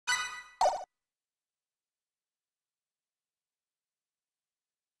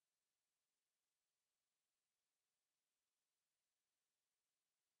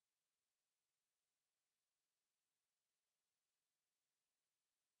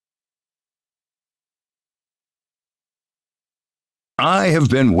I have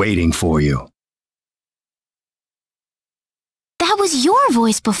been waiting for you. That was your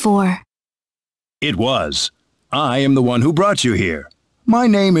voice before. It was. I am the one who brought you here. My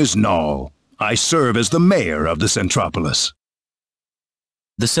name is Null. I serve as the mayor of the Centropolis.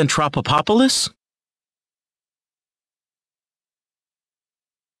 The Centropolis?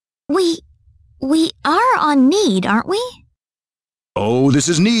 We are on Nede, aren't we? Oh, this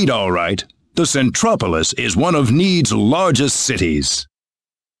is Nede, all right. The Centropolis is one of Nede's largest cities.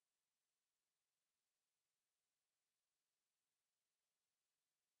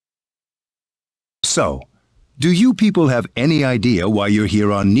 So, do you people have any idea why you're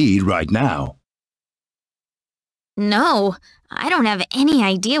here on Nede right now? No, I don't have any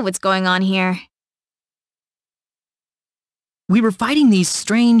idea what's going on here. We were fighting these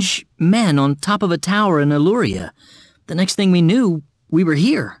strange men on top of a tower in Illyria. The next thing we knew, we were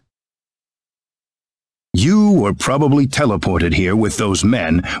here. You were probably teleported here with those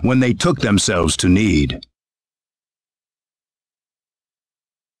men when they took themselves to Nede.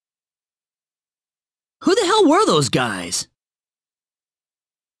 Who the hell were those guys?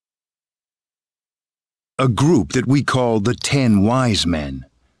 A group that we call the 10 Wise Men.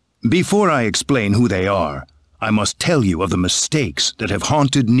 Before I explain who they are, I must tell you of the mistakes that have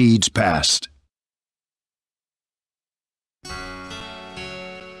haunted Nede's past.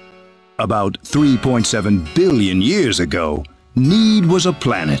 About 3.7 billion years ago, Nede was a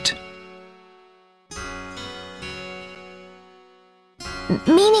planet.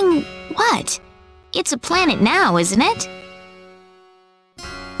 Meaning what? It's a planet now, isn't it?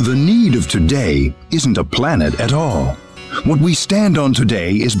 The Nede of today isn't a planet at all. What we stand on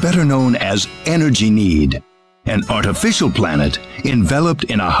today is better known as Energy Nede, an artificial planet enveloped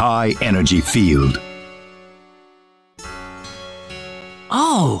in a high-energy field.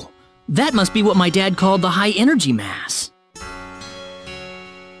 Oh, that must be what my dad called the high-energy mass.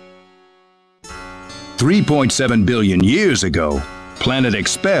 3.7 billion years ago, Planet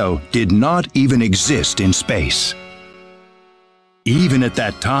Expel did not even exist in space. Even at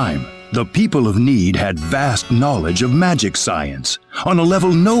that time, the people of Nede had vast knowledge of magic science, on a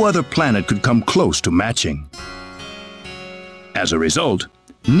level no other planet could come close to matching. As a result,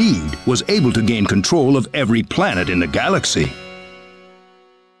 Nede was able to gain control of every planet in the galaxy.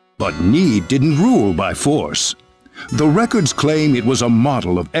 But Nede didn't rule by force. The records claim it was a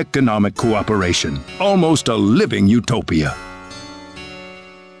model of economic cooperation, almost a living utopia.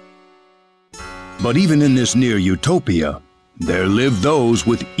 But even in this near utopia, there lived those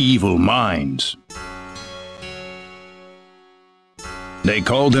with evil minds. They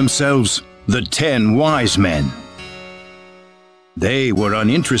called themselves the 10 Wise Men. They were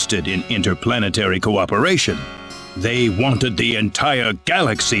uninterested in interplanetary cooperation. They wanted the entire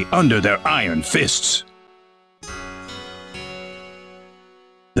galaxy under their iron fists.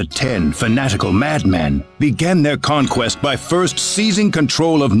 The 10 fanatical madmen began their conquest by first seizing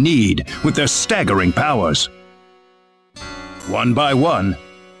control of Nede with their staggering powers. One by one,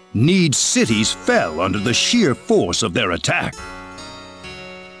 Nede's cities fell under the sheer force of their attack.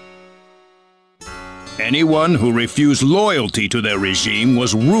 Anyone who refused loyalty to their regime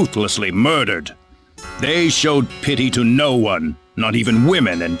was ruthlessly murdered. They showed pity to no one, not even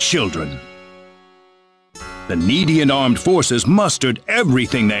women and children. The Nedean armed forces mustered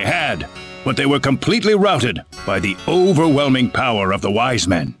everything they had, but they were completely routed by the overwhelming power of the Wise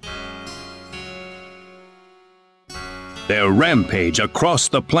Men. Their rampage across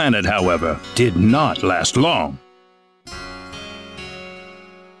the planet, however, did not last long.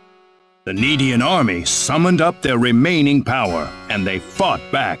 The Nedean army summoned up their remaining power, and they fought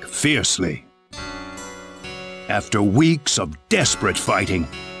back fiercely. After weeks of desperate fighting,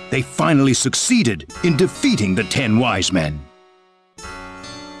 they finally succeeded in defeating the 10 Wise Men.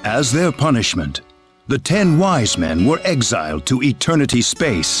 As their punishment, the 10 Wise Men were exiled to eternity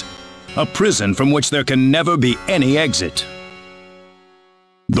space, a prison from which there can never be any exit.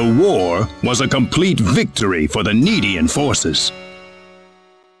 The war was a complete victory for the Nedean forces.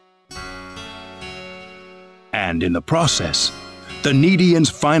 And in the process, the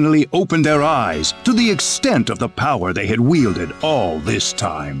Nedeans finally opened their eyes to the extent of the power they had wielded all this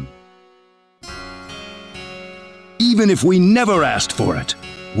time. Even if we never asked for it,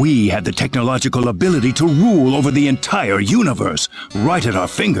 we had the technological ability to rule over the entire universe right at our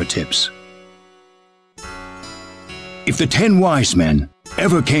fingertips. If the 10 Wise Men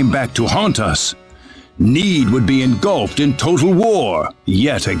ever came back to haunt us, Nede would be engulfed in total war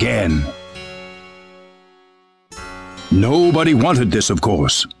yet again. Nobody wanted this, of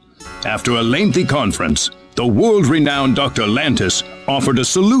course. After a lengthy conference, the world-renowned Dr. Lantis offered a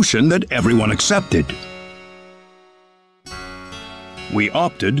solution that everyone accepted. we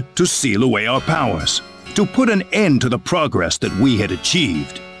opted to seal away our powers, to put an end to the progress that we had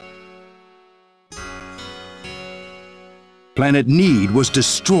achieved. Planet Nede was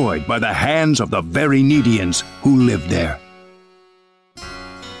destroyed by the hands of the very Nedians who lived there.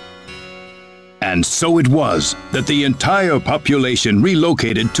 And so it was that the entire population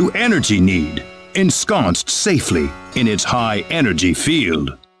relocated to Energy Nede, ensconced safely in its high-energy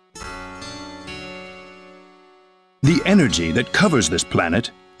field. The energy that covers this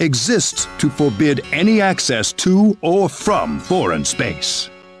planet exists to forbid any access to or from foreign space.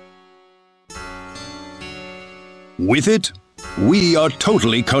 With it, we are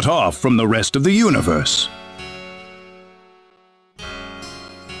totally cut off from the rest of the universe.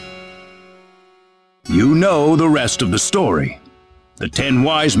 You know the rest of the story. The 10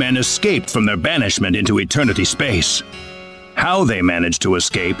 wise men escaped from their banishment into eternity space. How they managed to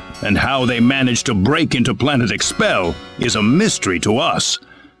escape and how they managed to break into Planet Expel is a mystery to us,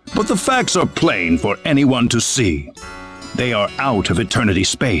 but the facts are plain for anyone to see. They are out of eternity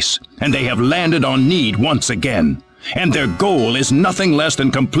space, and they have landed on Nede once again, and their goal is nothing less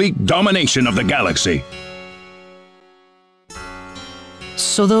than complete domination of the galaxy.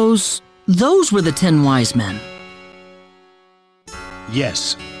 So those were the 10 wise men.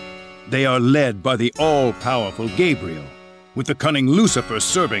 Yes, they are led by the all-powerful Gabriel, with the cunning Lucifer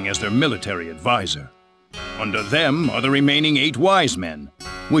serving as their military advisor. Under them are the remaining 8 wise men,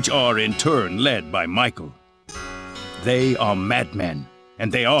 which are in turn led by Michael. They are madmen,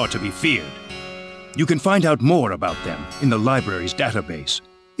 and they are to be feared. You can find out more about them in the library's database,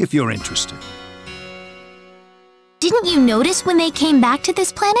 if you're interested. Didn't you notice when they came back to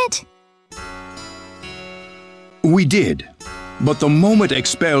this planet? We did, but the moment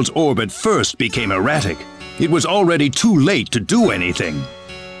Expel's orbit first became erratic, it was already too late to do anything.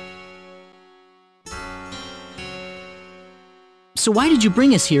 So why did you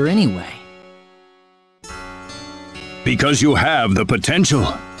bring us here anyway? Because you have the potential.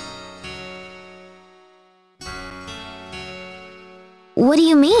 What do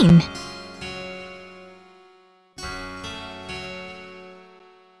you mean?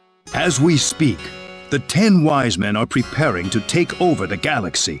 As we speak, the 10 wise men are preparing to take over the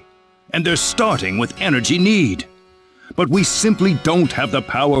galaxy, and they're starting with Energy Nede. But we simply don't have the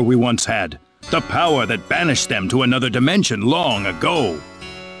power we once had, the power that banished them to another dimension long ago.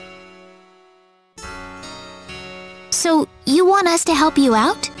 So, you want us to help you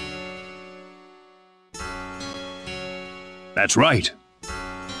out? That's right.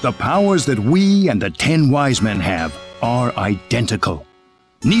 The powers that we and the 10 wise men have are identical.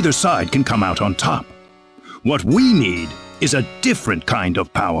 Neither side can come out on top. What we need is a different kind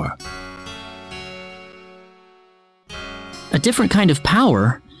of power. A different kind of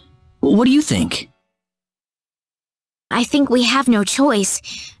power? What do you think? I think we have no choice.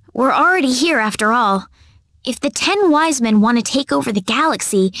 We're already here after all. If the 10 wise men want to take over the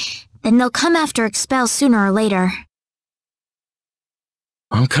galaxy, then they'll come after Expel sooner or later.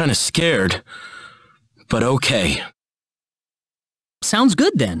 I'm kinda scared, but okay. Sounds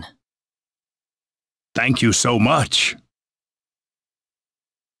good then. Thank you so much.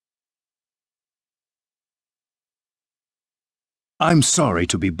 I'm sorry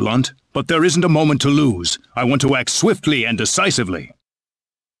to be blunt, but there isn't a moment to lose. I want to act swiftly and decisively.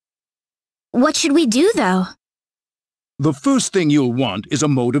 What should we do, though? The first thing you'll want is a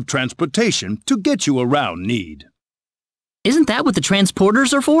mode of transportation to get you around Nede. Isn't that what the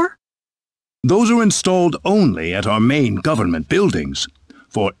transporters are for? Those are installed only at our main government buildings.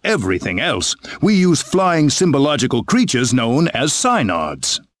 For everything else, we use flying symbological creatures known as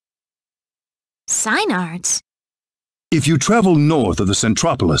synards. Synards? If you travel north of the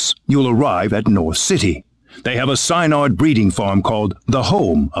Centropolis, you'll arrive at North City. They have a synard breeding farm called The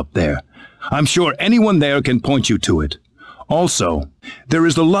Home up there. I'm sure anyone there can point you to it. Also, there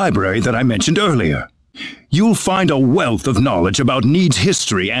is the library that I mentioned earlier. You'll find a wealth of knowledge about Nede's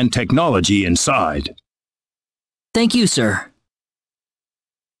history and technology inside. Thank you, sir.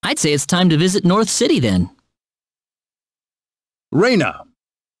 I'd say it's time to visit North City then. Rena,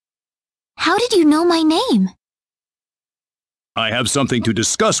 How did you know my name? I have something to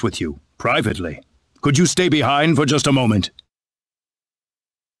discuss with you, privately. Could you stay behind for just a moment?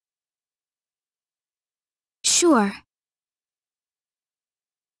 Sure.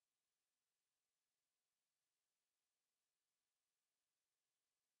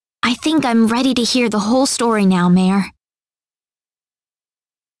 I think I'm ready to hear the whole story now, Mayor.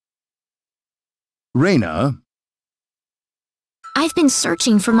 Rena, I've been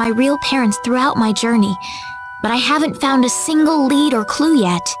searching for my real parents throughout my journey, but I haven't found a single lead or clue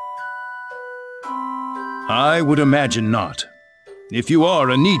yet. I would imagine not. if you are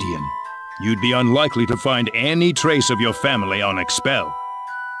a Nedian, you'd be unlikely to find any trace of your family on Expel.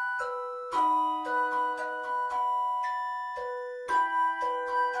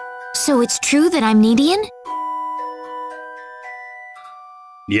 So it's true that I'm Nedian?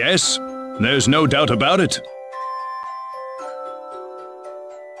 Yes, there's no doubt about it.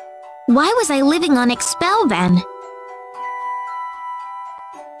 Why was I living on Expel then?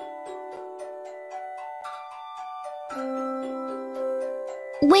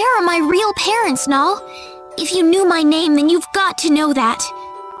 Where are my real parents, Null? If you knew my name, then you've got to know that.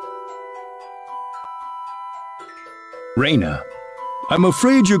 Rena, I'm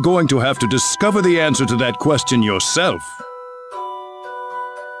afraid you're going to have to discover the answer to that question yourself.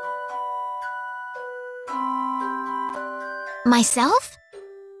 Myself?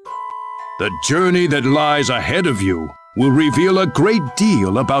 The journey that lies ahead of you will reveal a great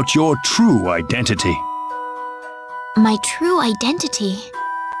deal about your true identity. My true identity?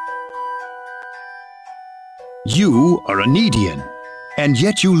 You are a Nedian, and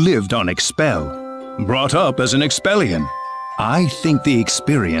yet you lived on Expel, brought up as an Expellian. I think the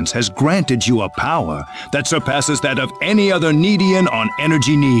experience has granted you a power that surpasses that of any other Nedian on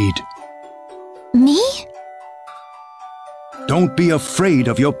Energy Nede. Me? Don't be afraid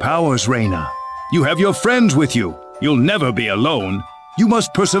of your powers, Rena. You have your friends with you. You'll never be alone. You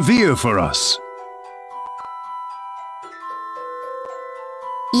must persevere for us.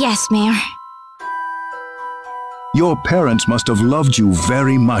 Yes, Mayor. Your parents must have loved you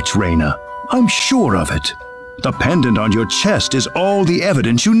very much, Rena. I'm sure of it. The pendant on your chest is all the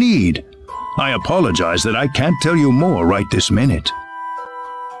evidence you need. I apologize that I can't tell you more right this minute.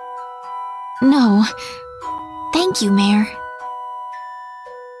 No. Thank you, Mayor.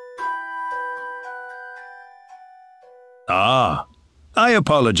 Ah, I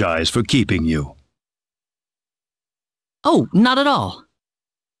apologize for keeping you. Oh, not at all.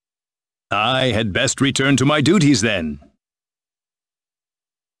 I had best return to my duties then.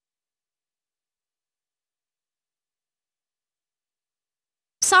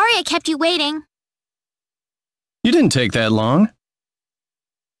 Sorry I kept you waiting. You didn't take that long.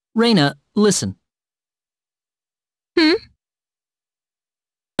 Rena, listen. Hmm?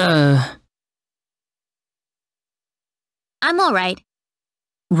 I'm alright.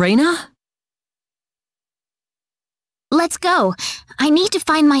 Rena? Let's go. I need to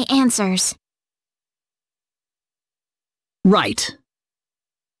find my answers. Right.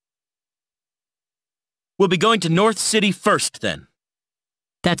 We'll be going to North City first, then.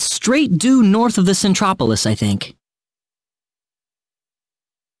 That's straight due north of the Centropolis, I think.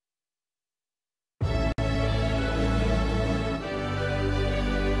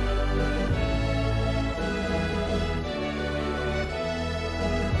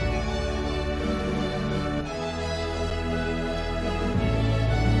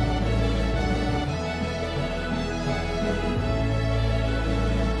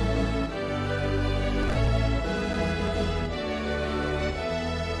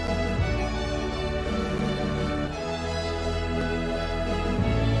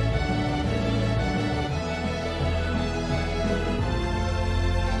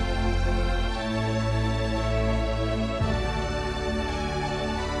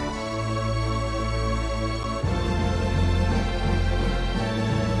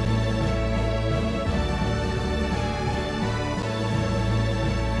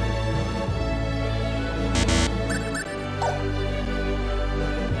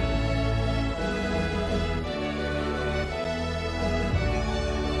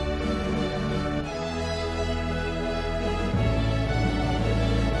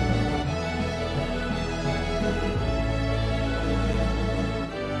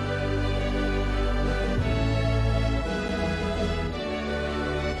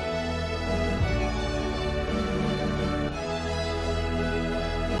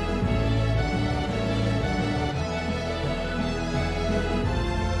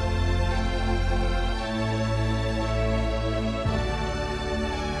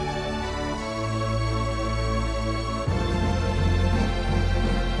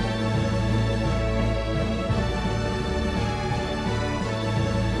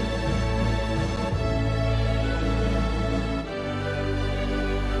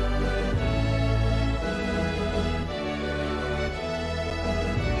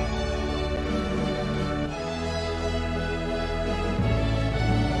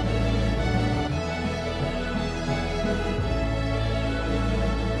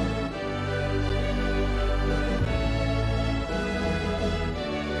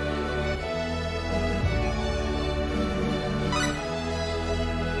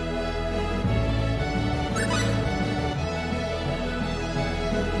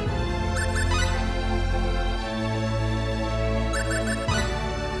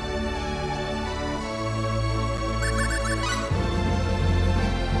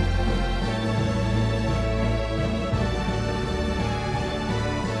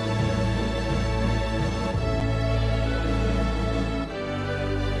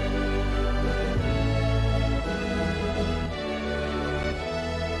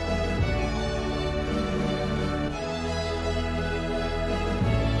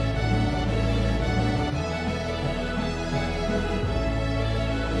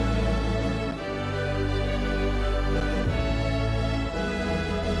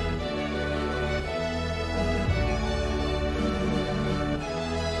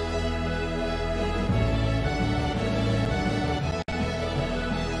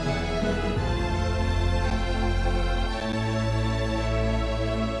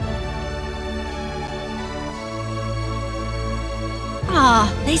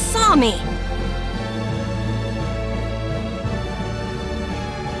 Ah, they saw me.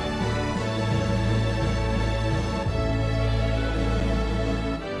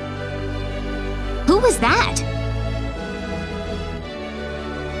 Who was that?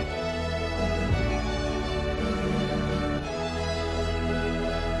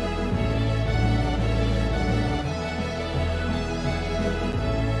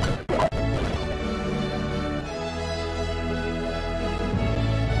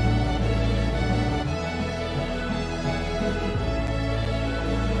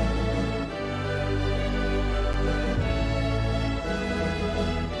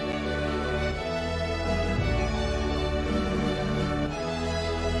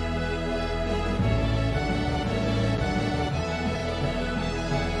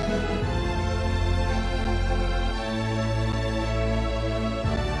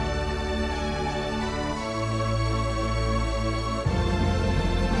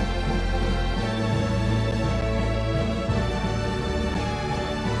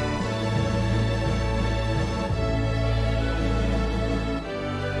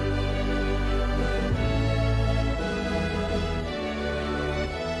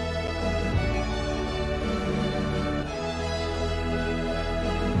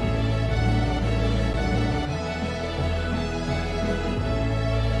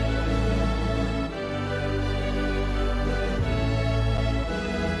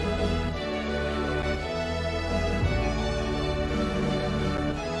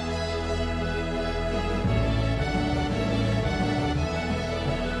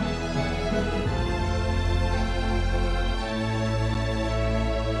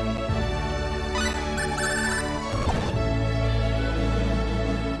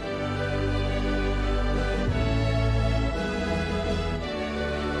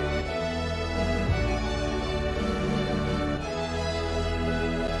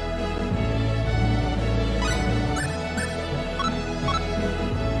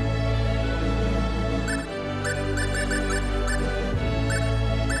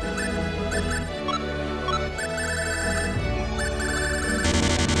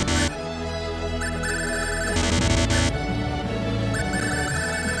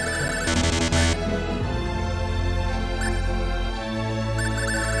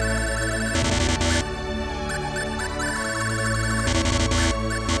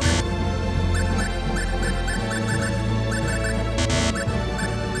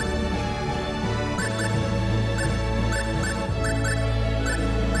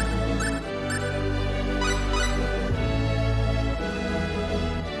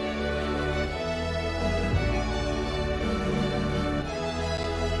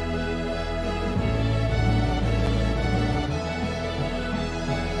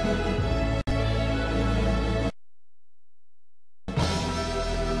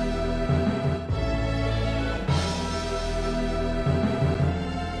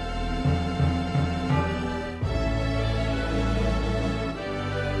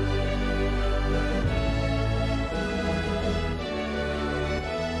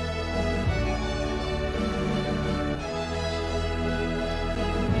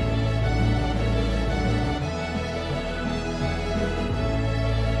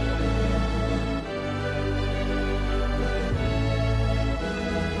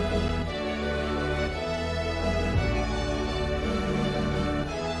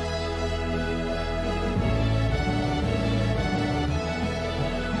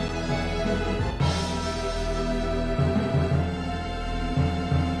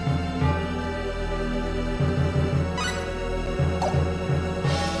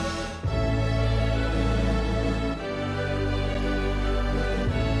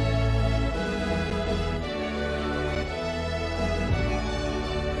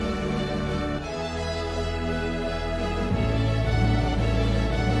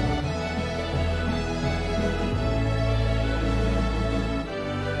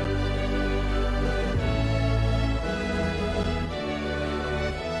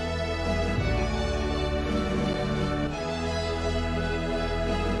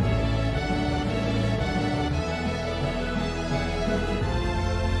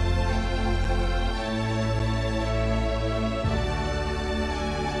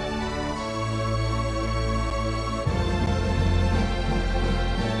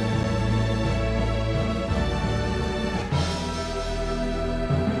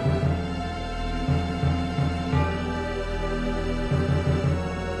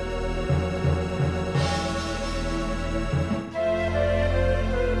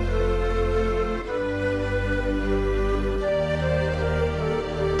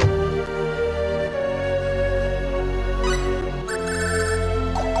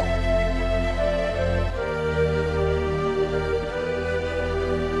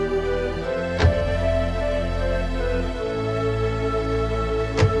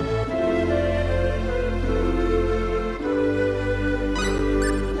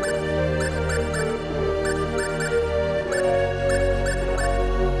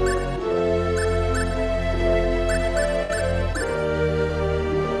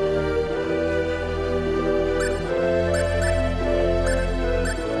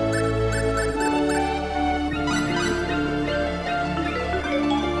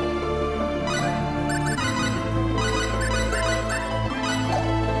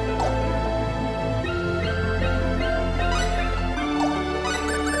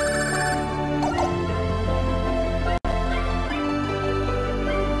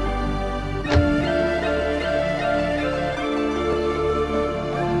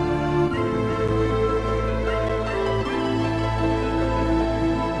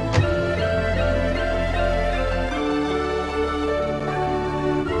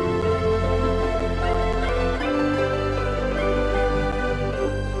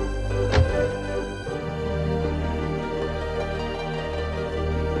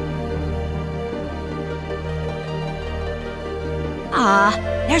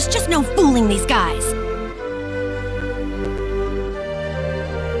 There's just no fooling these guys.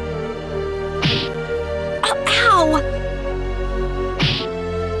 Oh, ow!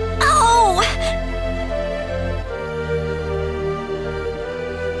 Oh!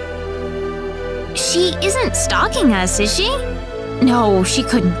 She isn't stalking us, is she? No, she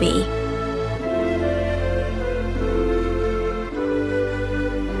couldn't be.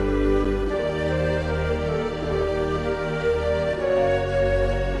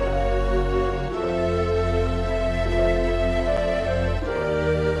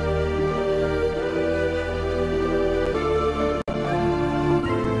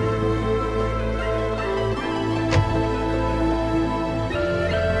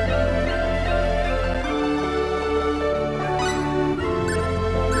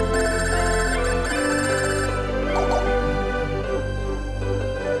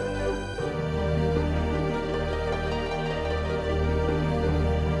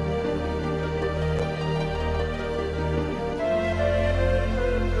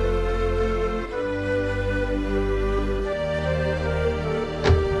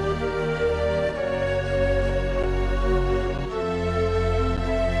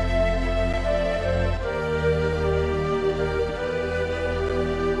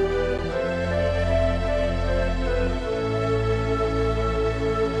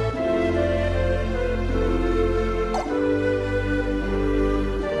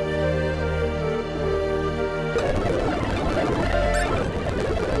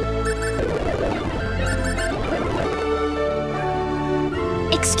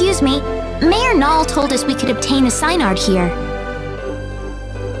 Excuse me, Mayor Nall told us we could obtain a Synard here.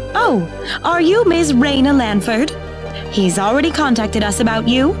 Oh, are you Ms. Rena Lanford? He's already contacted us about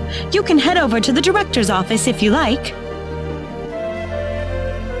you. You can head over to the director's office if you like.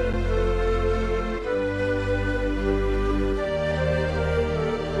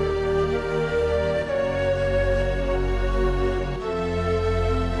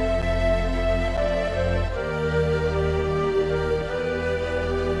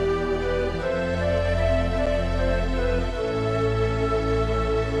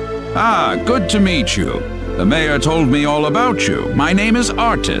 Ah, good to meet you. The mayor told me all about you. My name is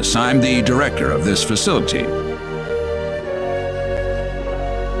Artis. I'm the director of this facility.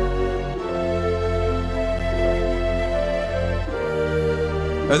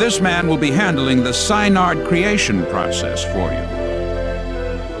 This man will be handling the Synard creation process for you.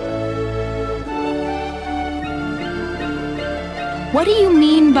 What do you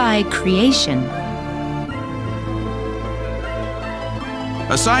mean by creation?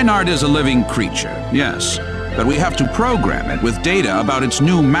 A Synard is a living creature, yes, but we have to program it with data about its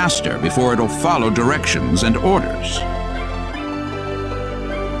new master before it'll follow directions and orders.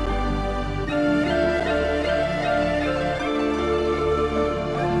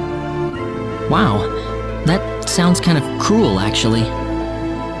 Wow, that sounds kind of cruel, actually.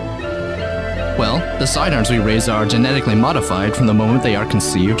 Well, the Synards we raise are genetically modified from the moment they are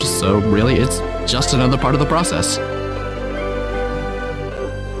conceived, so really it's just another part of the process.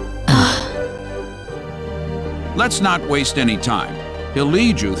 Let's not waste any time. He'll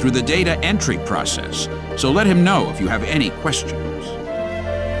lead you through the data entry process, so let him know if you have any questions.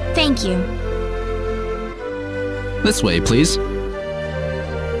 Thank you. This way, please.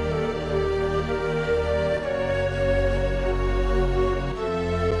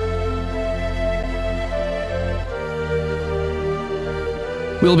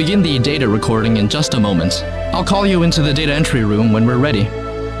 We'll begin the data recording in just a moment. I'll call you into the data entry room when we're ready.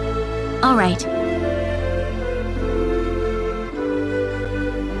 All right.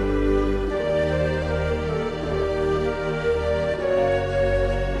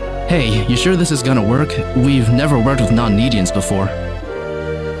 Hey, you sure this is gonna work? We've never worked with non-Nedians before.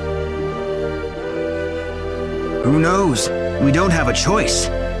 Who knows? We don't have a choice.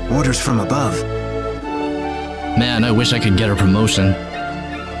 Orders from above. Man, I wish I could get a promotion.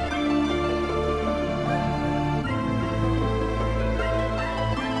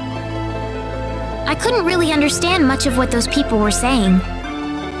 I couldn't really understand much of what those people were saying.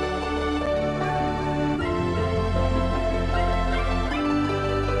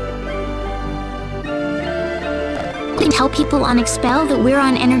 Tell people on Expel that we're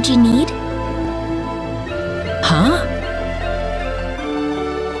on energy need? Huh?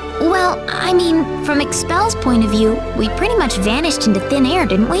 Well, I mean, from Expel's point of view, we pretty much vanished into thin air,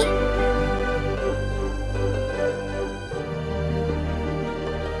 didn't we?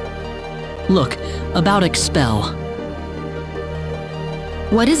 Look, about Expel.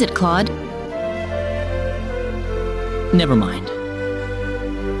 What is it, Claude? Never mind.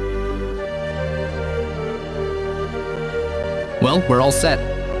 Well, we're all set.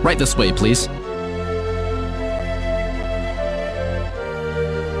 Right this way, please.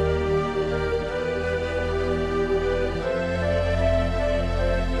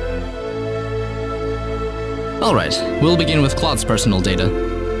 Alright, we'll begin with Claude's personal data.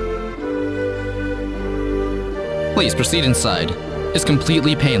 Please proceed inside. It's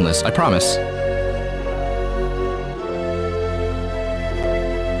completely painless, I promise.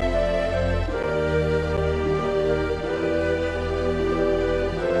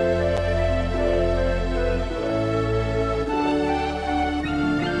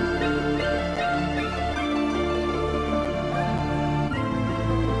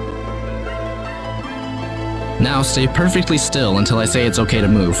 Now stay perfectly still until I say it's okay to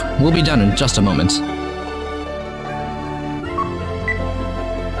move. We'll be done in just a moment.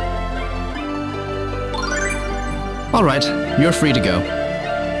 Alright, you're free to go.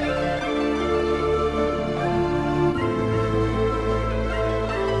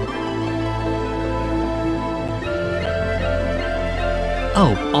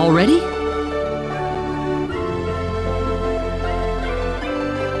 Oh, already?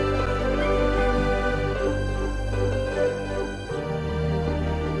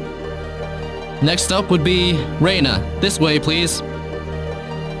 Next up would be Rena. This way, please.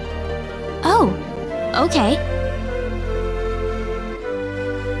 Oh, okay.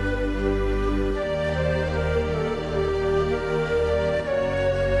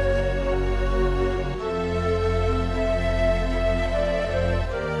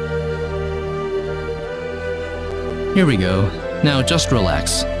 Here we go. Now just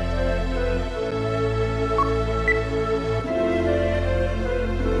relax.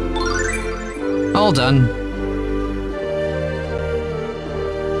 All done.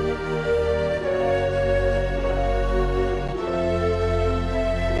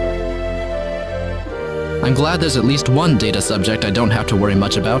 I'm glad there's at least one data subject I don't have to worry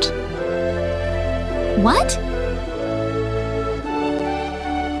much about. What?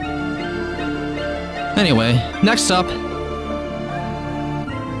 Anyway, next up.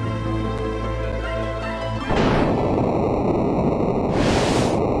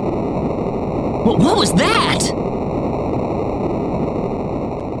 What was that?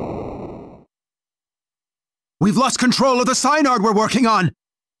 We've lost control of the Synard we're working on!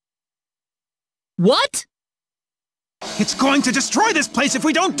 What? It's going to destroy this place if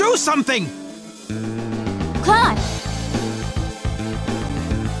we don't do something! Claude!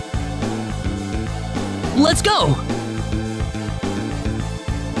 Let's go!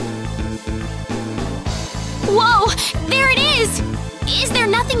 Whoa! There it is! Is there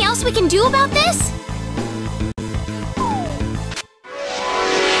nothing else we can do about this?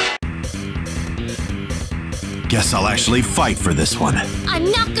 Guess I'll actually fight for this one. I'm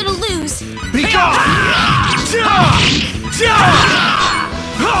not gonna lose! Be gone! Cure all!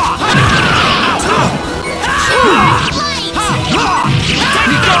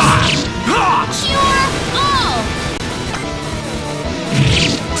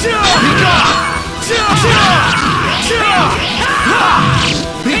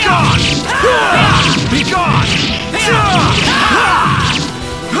 Be gone! Be gone!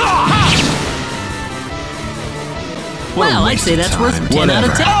 Well, I'd say that's worth 10 out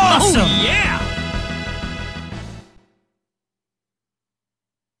of 10. Awesome! Oh, yeah!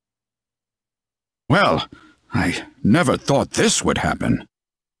 Well, I never thought this would happen.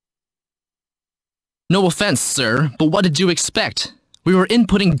 No offense, sir, but what did you expect? We were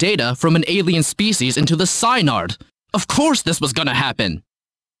inputting data from an alien species into the Synard. Of course this was gonna happen.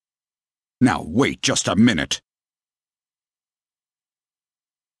 Now wait just a minute.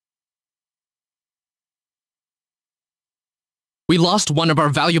 We lost one of our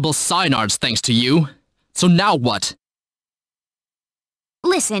valuable Synards thanks to you. So now what?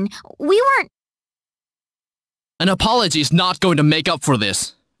 Listen, we weren't... An apology's not going to make up for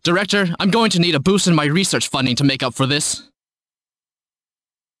this. Director, I'm going to need a boost in my research funding to make up for this.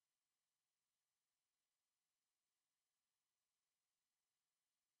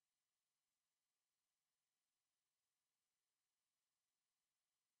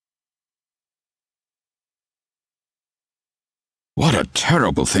 What a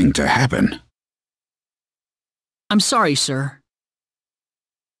terrible thing to happen. I'm sorry, sir.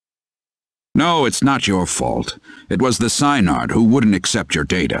 No, it's not your fault. It was the Synard who wouldn't accept your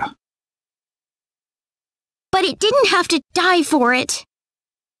data. But it didn't have to die for it.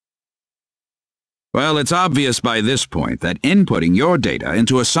 Well, it's obvious by this point that inputting your data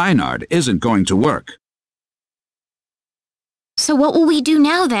into a Synard isn't going to work. So what will we do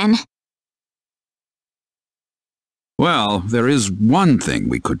now, then? Well, there is one thing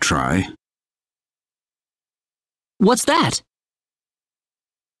we could try. What's that?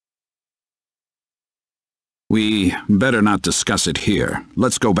 We better not discuss it here.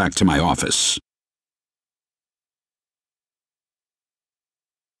 Let's go back to my office.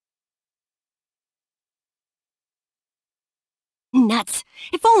 Nuts.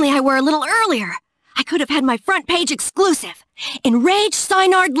 If only I were a little earlier. I could have had my front page exclusive. Enraged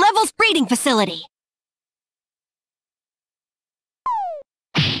Synard Levels Breeding Facility.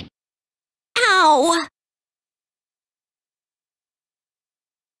 Ow!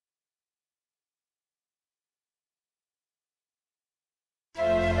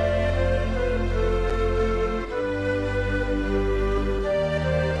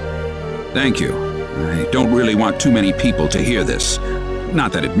 Thank you. I don't really want too many people to hear this.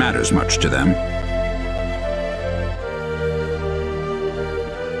 Not that it matters much to them.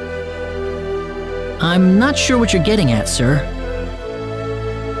 I'm not sure what you're getting at, sir.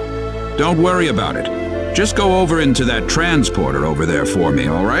 Don't worry about it. Just go over into that transporter over there for me,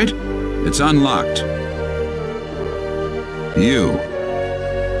 all right? It's unlocked. You.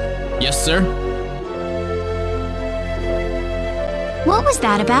 Yes, sir? What was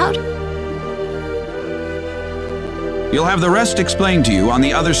that about? You'll have the rest explained to you on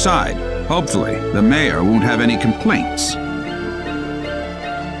the other side. Hopefully, the mayor won't have any complaints.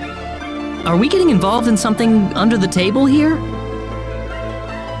 Are we getting involved in something under the table here?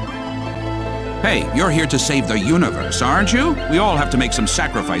 Hey, you're here to save the universe, aren't you? We all have to make some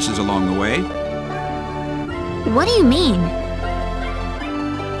sacrifices along the way. What do you mean?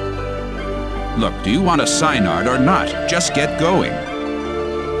 Look, do you want a Synard or not? Just get going.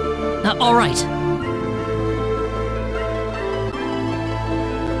 All right.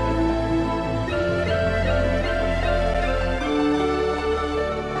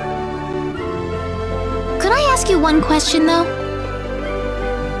 Could I ask you one question, though?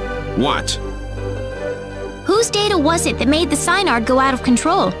 What? Whose data was it that made the Synard go out of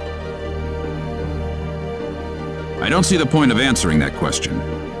control? I don't see the point of answering that question.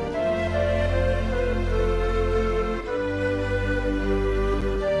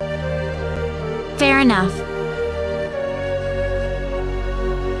 Fair enough.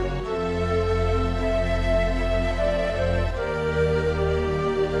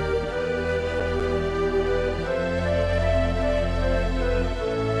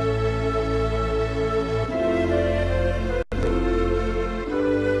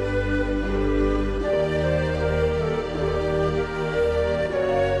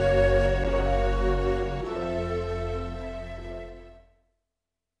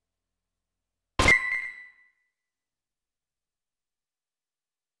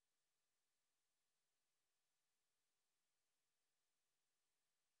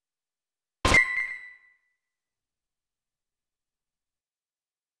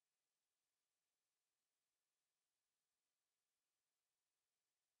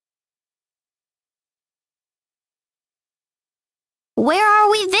 Where are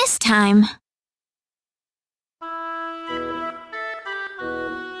we this time?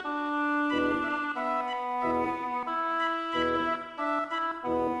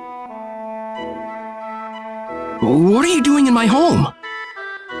 What are you doing in my home?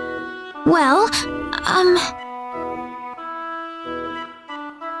 Well,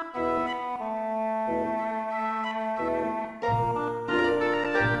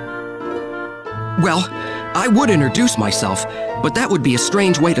 Well, I would introduce myself, but that would be a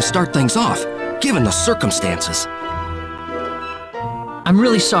strange way to start things off, given the circumstances. I'm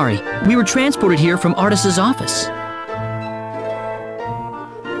really sorry. We were transported here from Artis's office.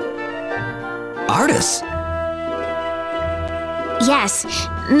 Artis? yes.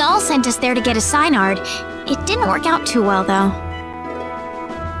 Null sent us there to get a Synard. It didn't work out too well, though.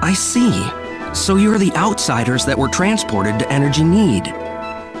 I see. So you're the outsiders that were transported to Energy Nede.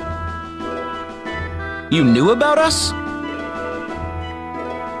 You knew about us?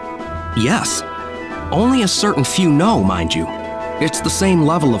 Yes. Only a certain few know, mind you. It's the same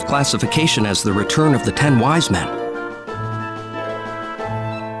level of classification as the Return of the 10 Wise Men.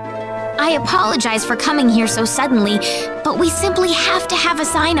 I apologize for coming here so suddenly, but we simply have to have a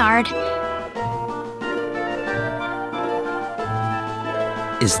Synard.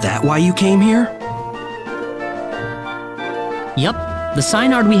 Is that why you came here? Yup. The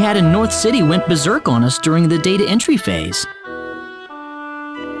Synard we had in North City went berserk on us during the data entry phase.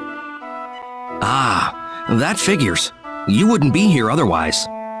 Ah, that figures. You wouldn't be here otherwise.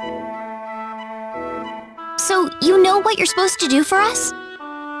 So, you know what you're supposed to do for us?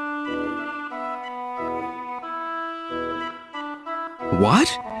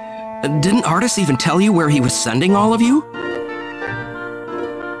 What? Didn't Artis even tell you where he was sending all of you?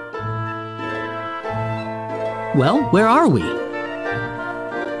 Well, where are we?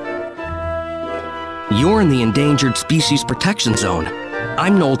 You're in the Endangered Species Protection Zone.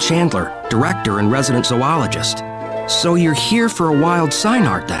 I'm Noel Chandler, Director and Resident Zoologist. So you're here for a wild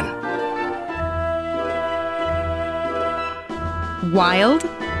Synard, then? Wild?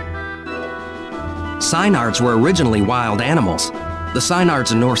 Synards were originally wild animals. The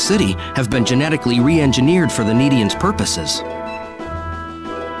Synards in North City have been genetically re-engineered for the Nedeans' purposes.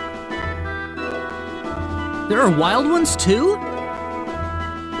 There are wild ones too?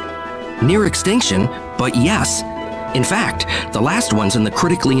 Near extinction, but yes. In fact, the last one's in the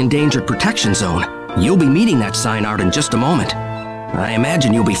Critically Endangered Protection Zone. You'll be meeting that Synard in just a moment. I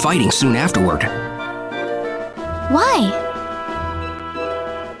imagine you'll be fighting soon afterward. Why?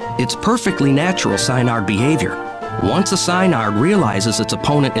 It's perfectly natural Synard behavior. Once a Synard realizes its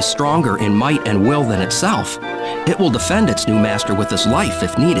opponent is stronger in might and will than itself, it will defend its new master with its life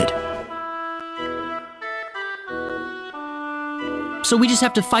if needed. So we just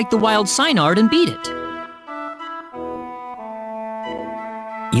have to fight the wild Synard and beat it.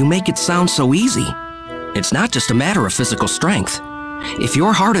 You make it sound so easy. It's not just a matter of physical strength. If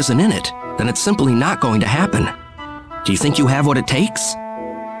your heart isn't in it, then it's simply not going to happen. Do you think you have what it takes?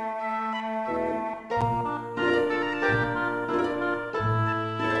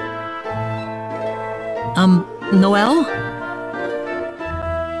 Noel?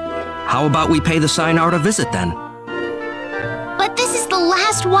 How about we pay the Synard a visit then? But this is the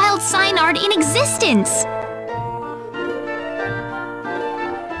last wild Synard in existence!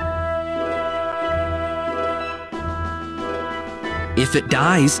 If it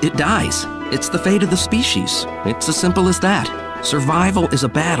dies, it dies. It's the fate of the species. It's as simple as that. Survival is a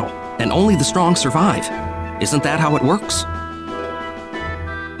battle, and only the strong survive. Isn't that how it works?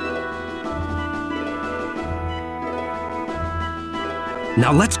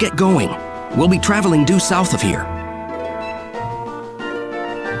 Now let's get going. We'll be traveling due south of here.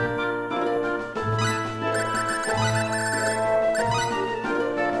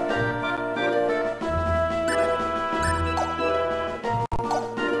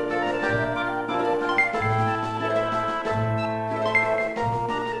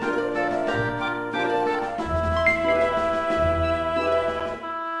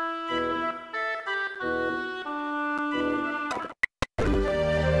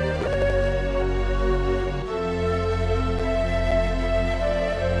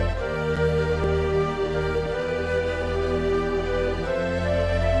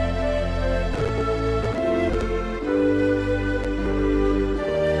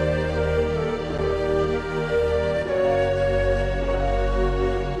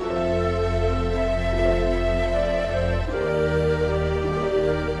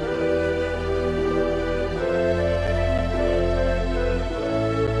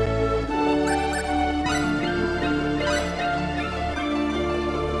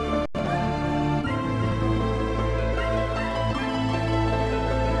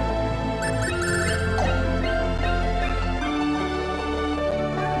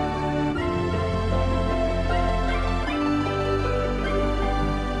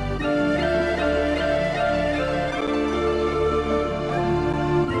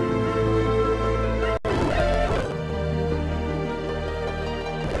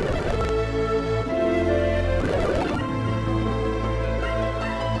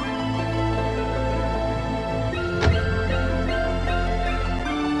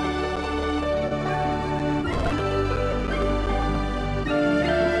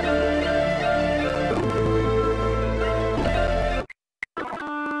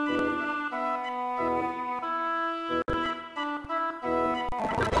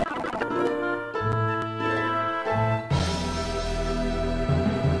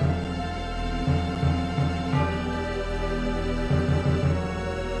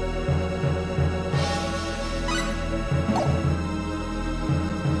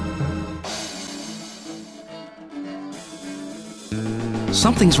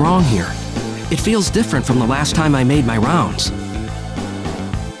 Something's wrong here. It feels different from the last time I made my rounds.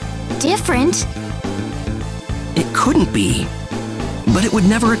 Different? It couldn't be. But it would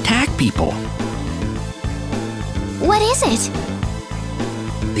never attack people. What is it?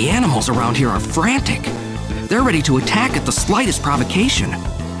 The animals around here are frantic. They're ready to attack at the slightest provocation.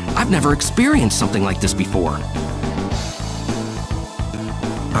 I've never experienced something like this before.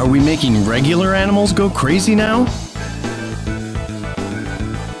 Are we making regular animals go crazy now?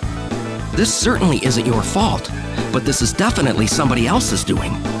 This certainly isn't your fault, but this is definitely somebody else's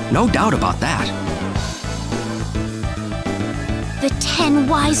doing. No doubt about that. The 10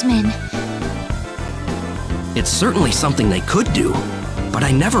 wise men. It's certainly something they could do, but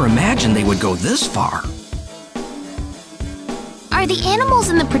I never imagined they would go this far. Are Are the animals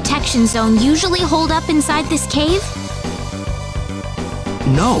in the protection zone usually holed up inside this cave?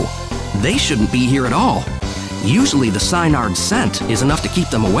 No, they shouldn't be here at all. Usually the Synard's scent is enough to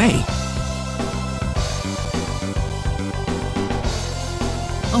keep them away.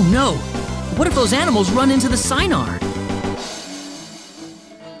 Oh no! What if those animals run into the Synard?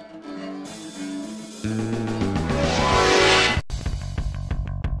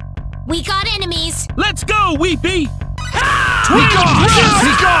 We got enemies! Let's go, Weepy! Twin thrust! Twin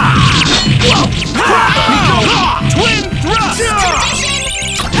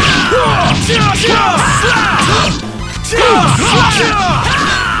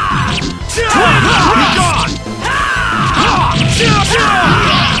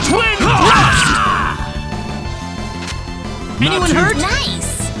thrust! Anyone hurt?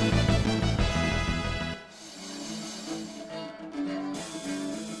 Nice!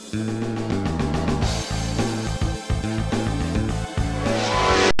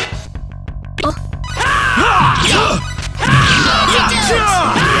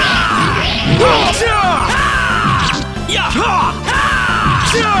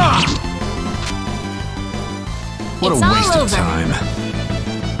 What a waste of time.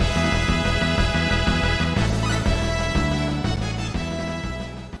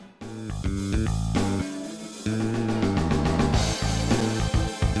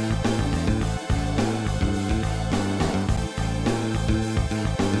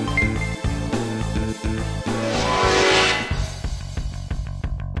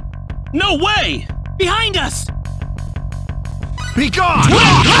 No way! Behind us! Be gone!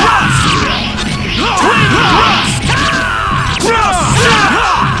 Twin thrust! Twin thrust!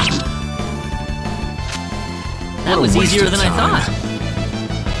 That was easier than I thought.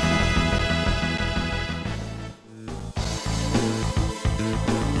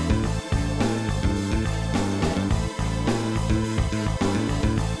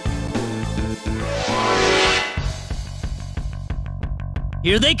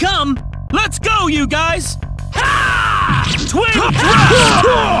 Here they come! Let's go, you guys! Twin thrust!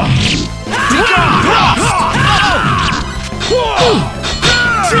 Twin thrust!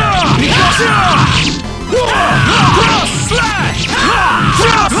 Cross slash!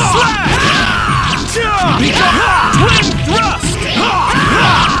 Cross slash! Twin thrust!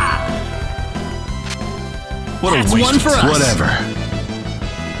 What a That's waste one of for time. us. Whatever.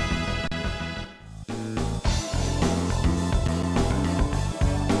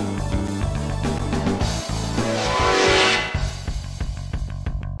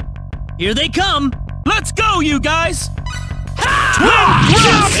 Here they come! Let's go, you guys! Twin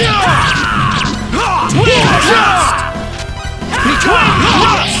thrust! Twin thrust! Twin thrust! Be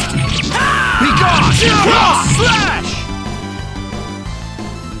gone! Cross slash!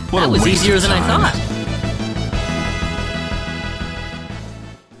 What That a was waste easier of than I time. thought.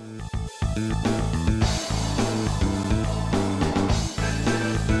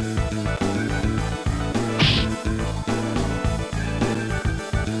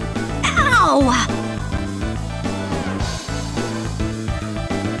 Ow!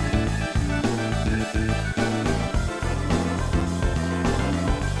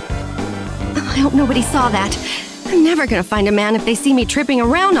 I hope nobody saw that. I'm never gonna find a man if they see me tripping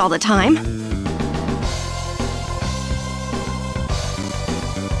around all the time.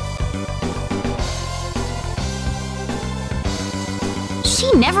 She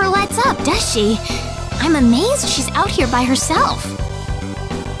never lets up, does she? I'm amazed she's out here by herself.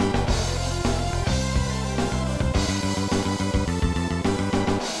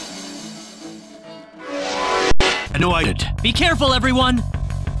 I know I did. Be careful, everyone!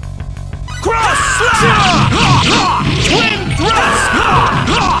 Cross slash! Twin thrust!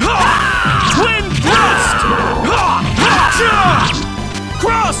 Twin thrust!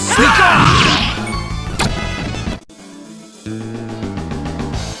 Cross slash!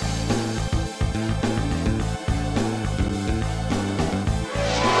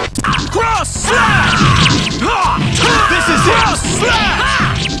 Cross slash! This is it! Cross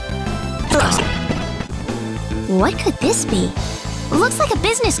slash! What could this be? Looks like a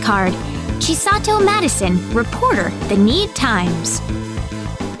business card. Chisato Madison, reporter, The Nede Times.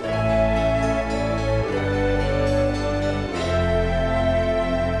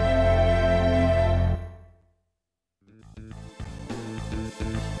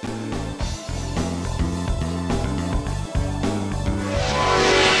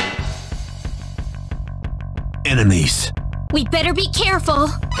 Enemies. We better be careful.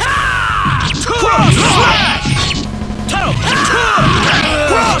 Cross slash! Toe!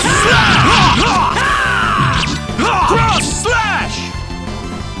 Cross slash! Cross slash!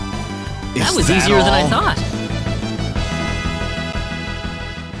 That was easier than I thought.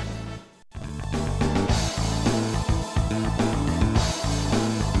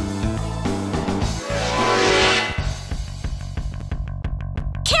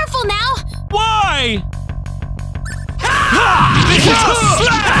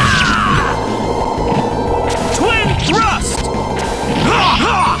 Twin thrust!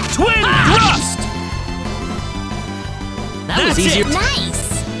 Twin thrust! That was easier. Nice!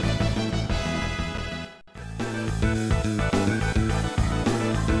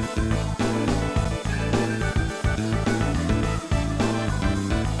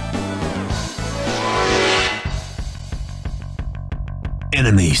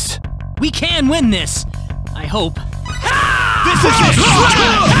 Enemies. We can win this. I hope. This is it!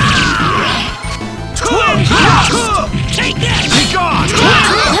 Twin thrust! Take this! Be gone! Twin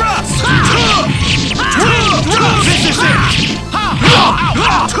thrust! Twin thrust! This is it!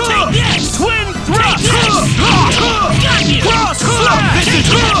 Take this! Twin thrust! Got you! Cross slash! This is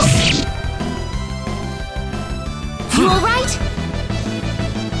it! You alright?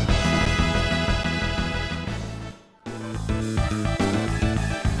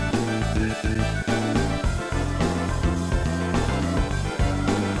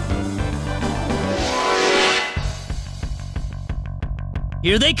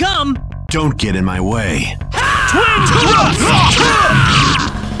 Here they come! Don't get in my way. Twin thrust!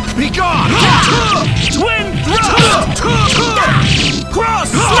 Be gone! Twin thrust! Cross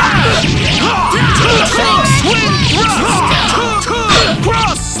slash! Twin thrust!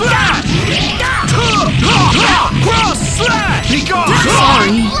 Cross slash! Cross slash! Be gone!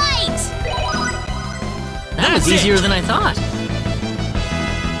 Sorry. Light! That was easier than I thought.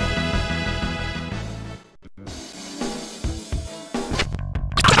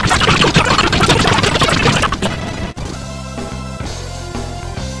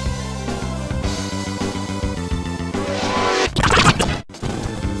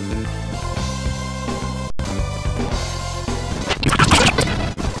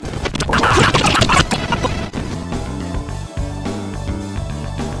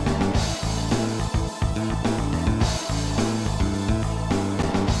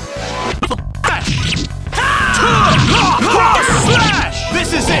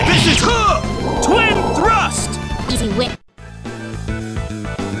 This is it! This is Twin thrust! Easy win.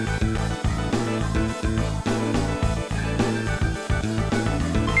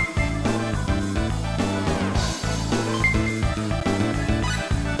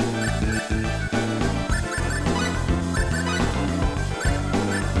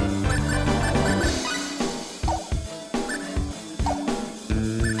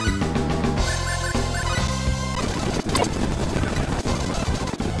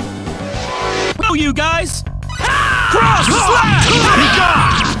 You guys! Cross slash! Be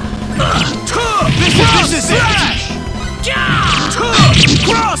gone! This is it!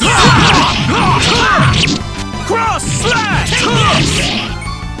 Cross slash! Cross slash!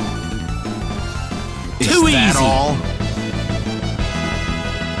 Too easy. That all?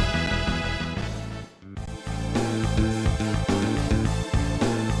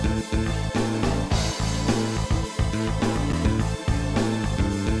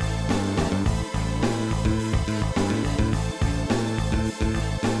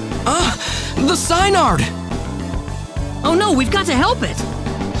 The Synard! Oh no, we've got to help it!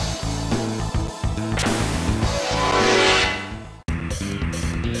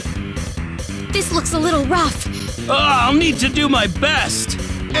 This looks a little rough. I'll need to do my best.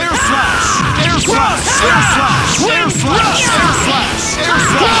 Air slash! Air slash! Air slash! Air slash! Air slash! Air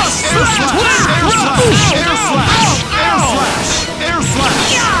slash! Air slash! Air slash! Air slash! Air slash!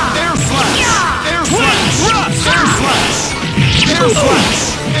 Air slash! Air slash! Air slash! Air slash! Air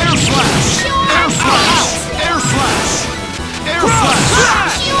slash! Air slash! Air slash! Air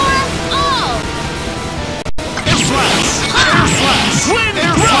slash! Cure all! Air slash! Air slash! Twin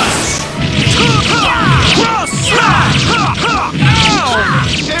Air slash! Cross slash! Ow!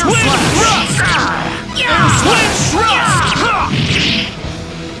 Twin thrust! Twin thrust!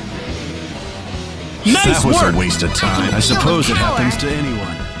 Nice That was work! a waste of time. I suppose it happens to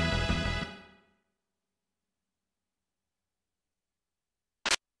anyone.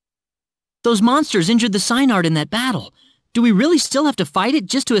 Those monsters injured the Synard in that battle. Do we really still have to fight it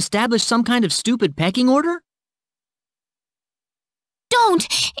just to establish some kind of stupid pecking order? Don't!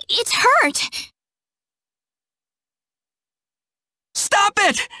 It's hurt! Stop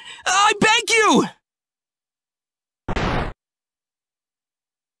it! I beg you!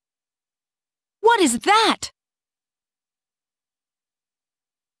 What is that?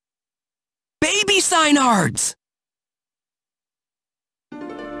 Baby Synards!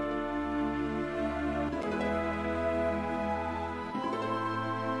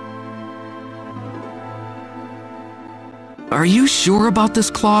 Are you sure about this,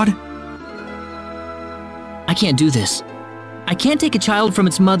 Claude? I can't do this. I can't take a child from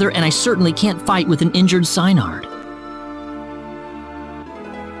its mother, and I certainly can't fight with an injured Synard.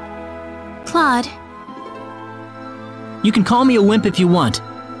 Claude. You can call me a wimp if you want,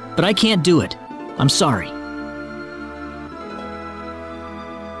 but I can't do it. I'm sorry.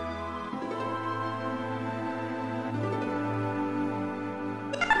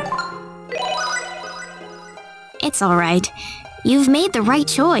 It's all right. You've made the right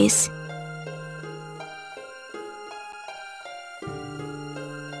choice.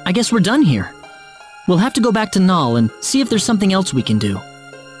 I guess we're done here. We'll have to go back to Null and see if there's something else we can do.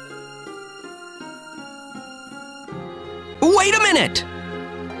 Wait a minute!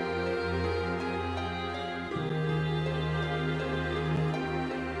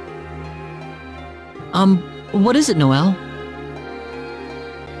 What is it, Noel?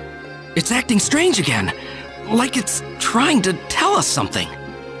 It's acting strange again. Like it's trying to tell us something.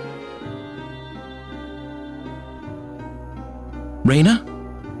 Rena?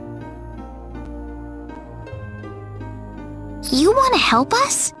 You want to help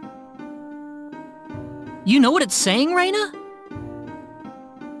us? You know what it's saying, Rena?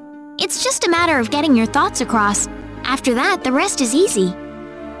 It's just a matter of getting your thoughts across. After that, the rest is easy.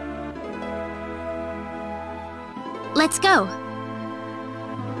 Let's go.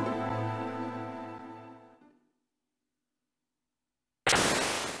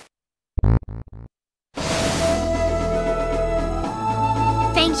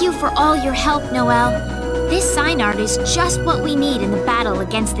 Thank you for all your help, Noel. This sign art is just what we need in the battle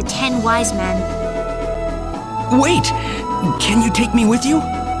against the 10 wise men. Wait! Can you take me with you?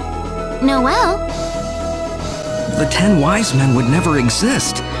 Noel? The 10 wise men would never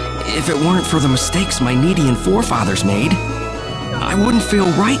exist if it weren't for the mistakes my Nedean forefathers made. I wouldn't feel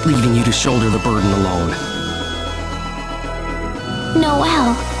right leaving you to shoulder the burden alone.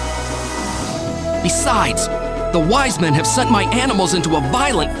 Noel. Besides, the wise men have sent my animals into a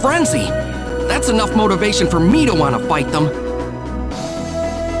violent frenzy. That's enough motivation for me to want to fight them.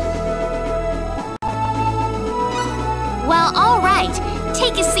 Well, all right.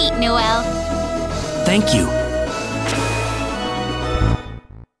 Take a seat, Noel. Thank you.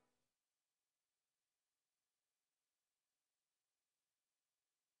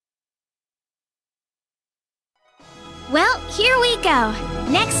 Well, here we go.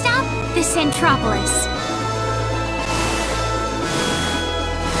 Next up, the Centropolis.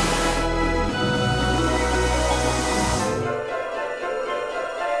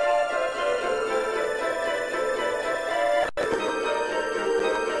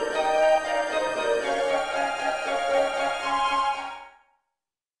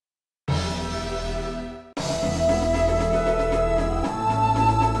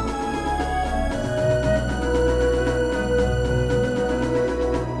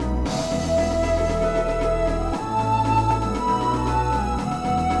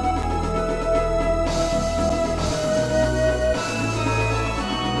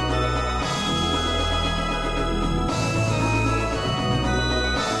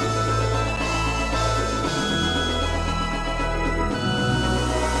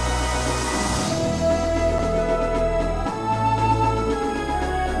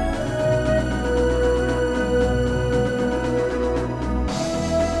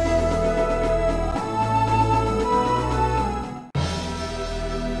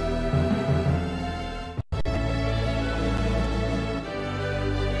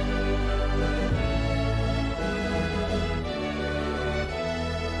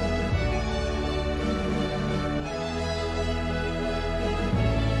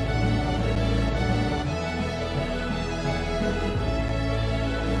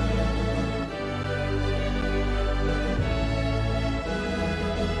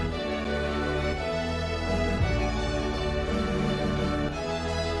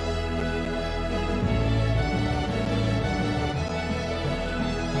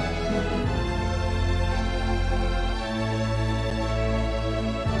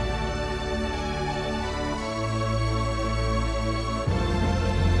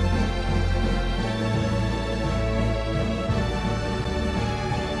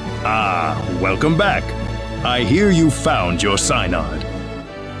 Ah, welcome back. I hear you found your synod.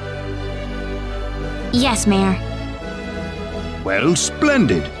 Yes, Mayor. Well,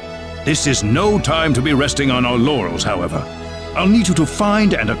 splendid. This is no time to be resting on our laurels, however. I'll need you to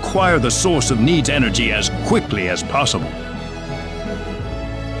find and acquire the source of Nede's energy as quickly as possible.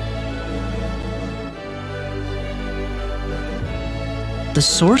 The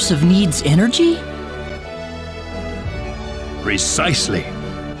source of Nede's energy? Precisely.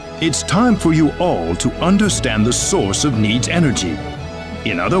 It's time for you all to understand the source of Nede's energy.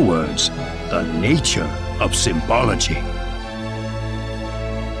 In other words, the nature of symbology.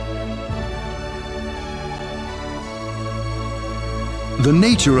 The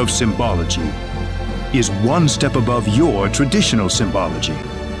nature of symbology is one step above your traditional symbology.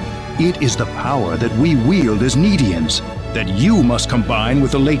 It is the power that we wield as Nedians that you must combine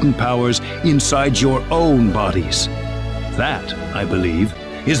with the latent powers inside your own bodies. That, I believe,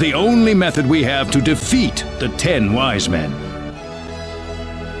 is the only method we have to defeat the 10 wise men.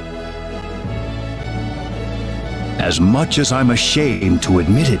 As much as I'm ashamed to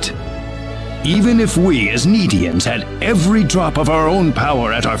admit it, even if we as Nedians had every drop of our own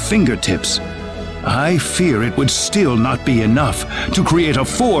power at our fingertips, I fear it would still not be enough to create a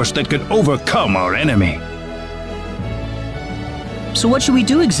force that could overcome our enemy. So what should we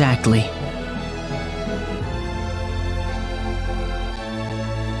do exactly?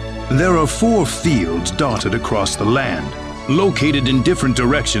 There are 4 fields dotted across the land, located in different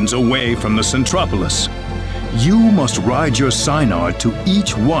directions away from the Centropolis. You must ride your Synard to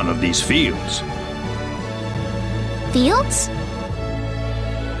each one of these fields. Fields?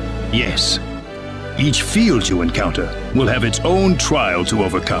 Yes. Each field you encounter will have its own trial to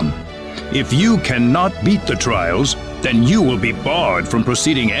overcome. If you cannot beat the trials, then you will be barred from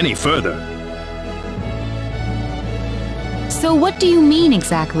proceeding any further. So what do you mean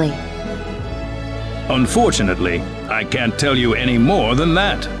exactly? Unfortunately, I can't tell you any more than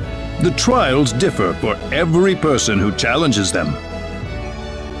that. The trials differ for every person who challenges them.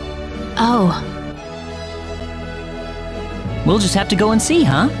 Oh. We'll just have to go and see,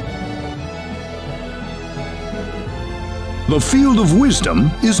 huh? The Field of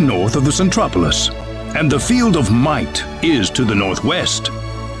Wisdom is north of the Centropolis, and the Field of Might is to the northwest.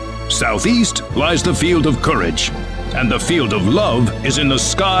 Southeast lies the Field of Courage, and the Field of Love is in the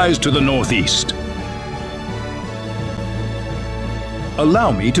skies to the northeast.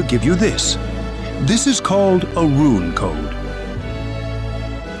 Allow me to give you this. This is called a rune code.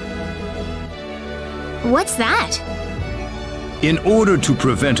 What's that? In order to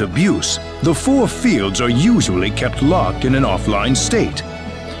prevent abuse, the 4 fields are usually kept locked in an offline state.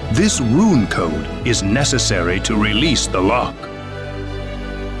 This rune code is necessary to release the lock.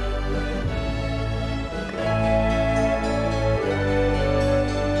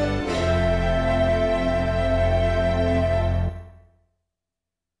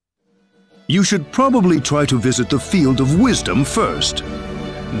 You should probably try to visit the Field of Wisdom first.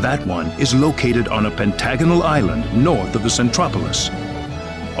 That one is located on a pentagonal island north of the Centropolis.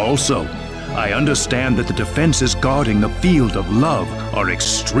 Also, I understand that the defenses guarding the Field of Love are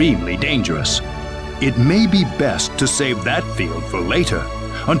extremely dangerous. It may be best to save that field for later,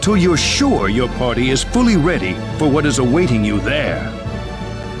 until you're sure your party is fully ready for what is awaiting you there.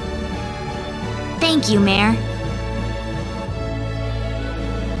 Thank you, Mayor.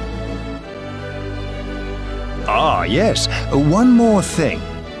 Ah, yes. One more thing.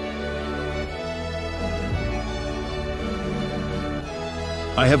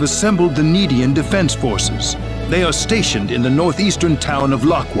 I have assembled the Nedian Defense Forces. They are stationed in the northeastern town of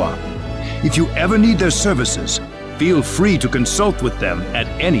Lakwa. If you ever need their services, feel free to consult with them at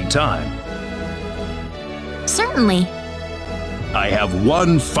any time. Certainly. I have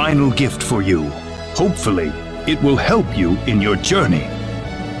one final gift for you. Hopefully, it will help you in your journey.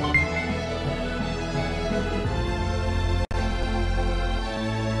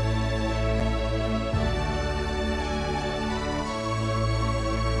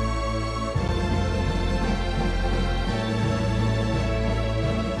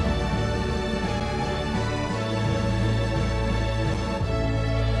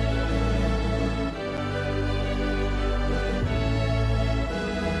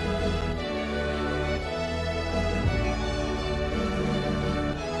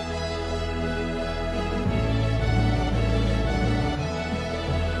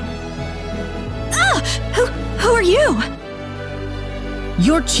 Who are you?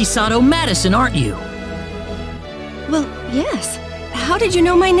 You're Chisato Madison, aren't you? Well, yes. How did you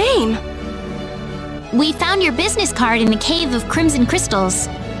know my name? We found your business card in the Cave of Crimson Crystals.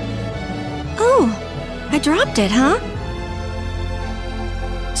 Oh, I dropped it, huh?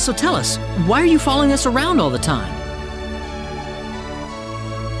 So tell us, why are you following us around all the time?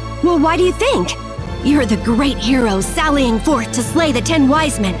 Well, why do you think? You're the great hero sallying forth to slay the 10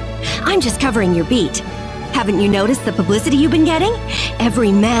 wise men. I'm just covering your beat. Haven't you noticed the publicity you've been getting?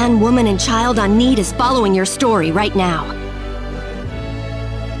 Every man, woman, and child on Nede is following your story right now.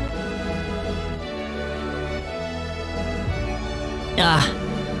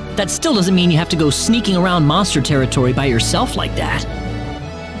 That still doesn't mean you have to go sneaking around monster territory by yourself like that.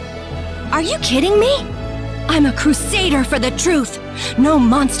 Are you kidding me? I'm a crusader for the truth. No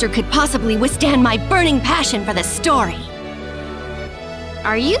monster could possibly withstand my burning passion for the story.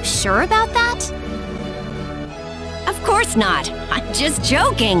 Are you sure about that? Of Of course not. I'm just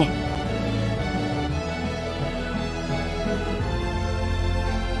joking.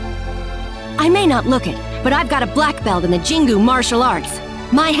 I may not look it, but I've got a black belt in the Jingu martial arts.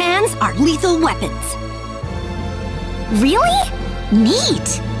 My hands are lethal weapons. Really?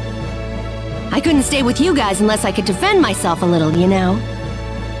 Neat. I couldn't stay with you guys unless I could defend myself a little, you know.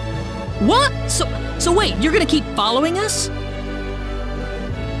 What? So wait, you're gonna keep following us?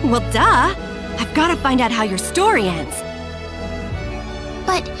 Well, duh. I've got to find out how your story ends.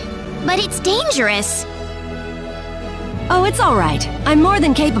 But it's dangerous. Oh, it's all right. I'm more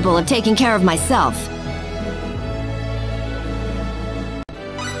than capable of taking care of myself.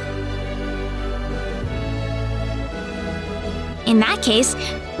 In that case,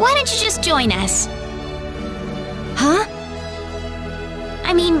 why don't you just join us? Huh?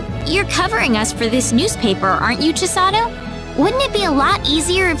 I mean, you're covering us for this newspaper, aren't you, Chisato? Wouldn't it be a lot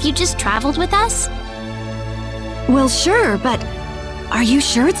easier if you just traveled with us? Well, sure, but are you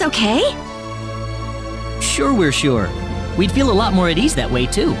sure it's okay? Sure, we're sure. We'd feel a lot more at ease that way,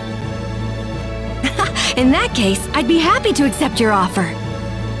 too. In that case, I'd be happy to accept your offer.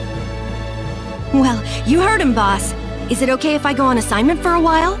 Well, you heard him, boss. Is it okay if I go on assignment for a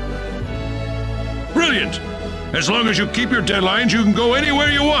while? Brilliant! As long as you keep your deadlines, you can go anywhere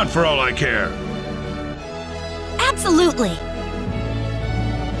you want for all I care. Absolutely.